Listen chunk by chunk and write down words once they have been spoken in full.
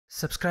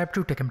Subscribe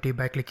to TechEmpty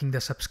by clicking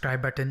the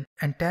subscribe button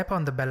and tap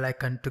on the bell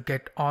icon to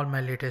get all my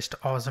latest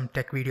awesome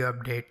tech video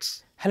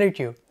updates. Hello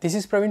YouTube, this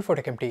is Praveen for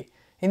TechEmpty.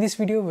 In this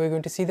video, we're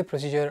going to see the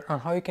procedure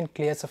on how you can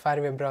clear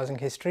Safari web browsing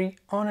history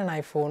on an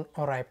iPhone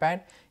or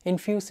iPad in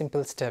few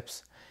simple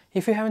steps.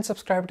 If you haven't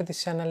subscribed to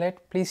this channel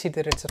yet, please hit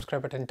the red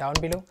subscribe button down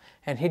below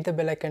and hit the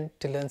bell icon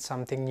to learn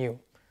something new.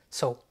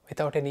 So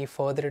without any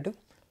further ado,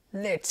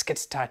 let's get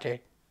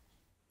started.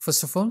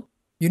 First of all,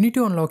 you need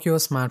to unlock your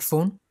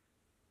smartphone,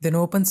 then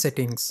open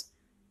Settings.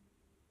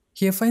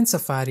 Here find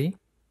Safari,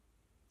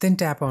 then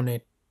tap on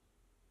it.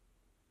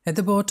 At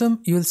the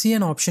bottom, you will see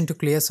an option to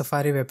clear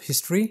Safari web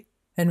history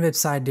and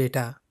website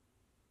data.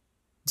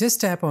 Just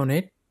tap on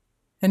it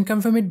and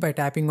confirm it by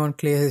tapping on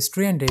Clear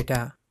History and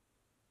Data.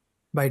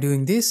 By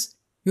doing this,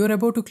 you are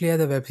about to clear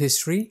the web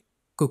history,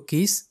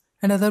 cookies,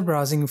 and other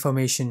browsing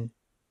information.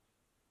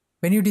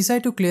 When you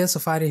decide to clear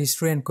Safari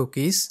history and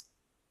cookies,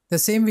 the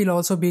same will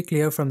also be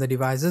cleared from the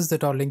devices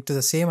that are linked to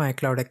the same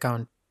iCloud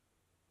account.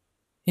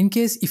 In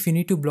case if you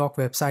need to block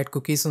website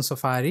cookies on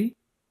Safari,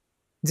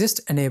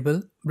 just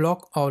enable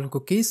Block All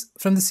Cookies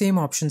from the same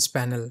options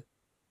panel.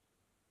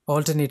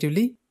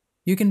 Alternatively,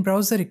 you can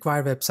browse the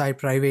required website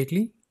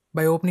privately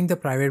by opening the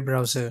private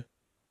browser.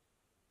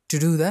 To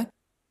do that,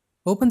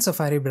 open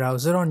Safari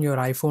browser on your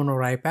iPhone or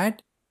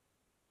iPad,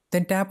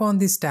 then tap on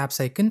this tabs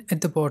icon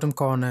at the bottom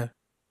corner.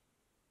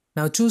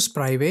 Now choose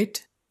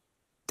Private,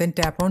 then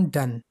tap on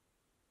Done.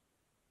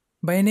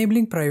 By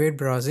enabling private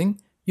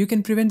browsing, you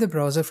can prevent the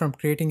browser from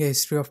creating a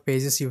history of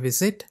pages you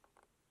visit.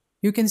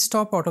 You can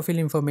stop autofill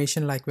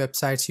information like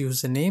websites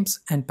usernames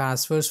and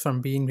passwords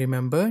from being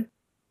remembered,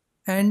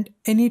 and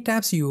any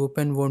tabs you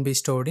open won't be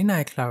stored in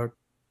iCloud.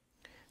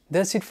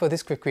 That's it for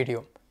this quick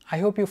video. I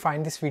hope you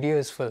find this video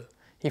useful.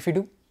 If you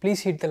do, please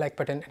hit the like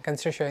button and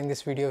consider sharing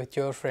this video with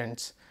your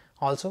friends.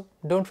 Also,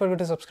 don't forget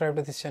to subscribe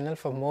to this channel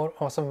for more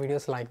awesome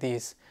videos like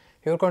these.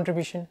 Your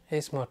contribution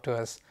is more to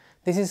us.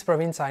 This is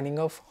Praveen signing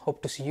off.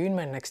 Hope to see you in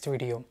my next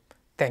video.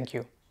 Thank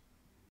you.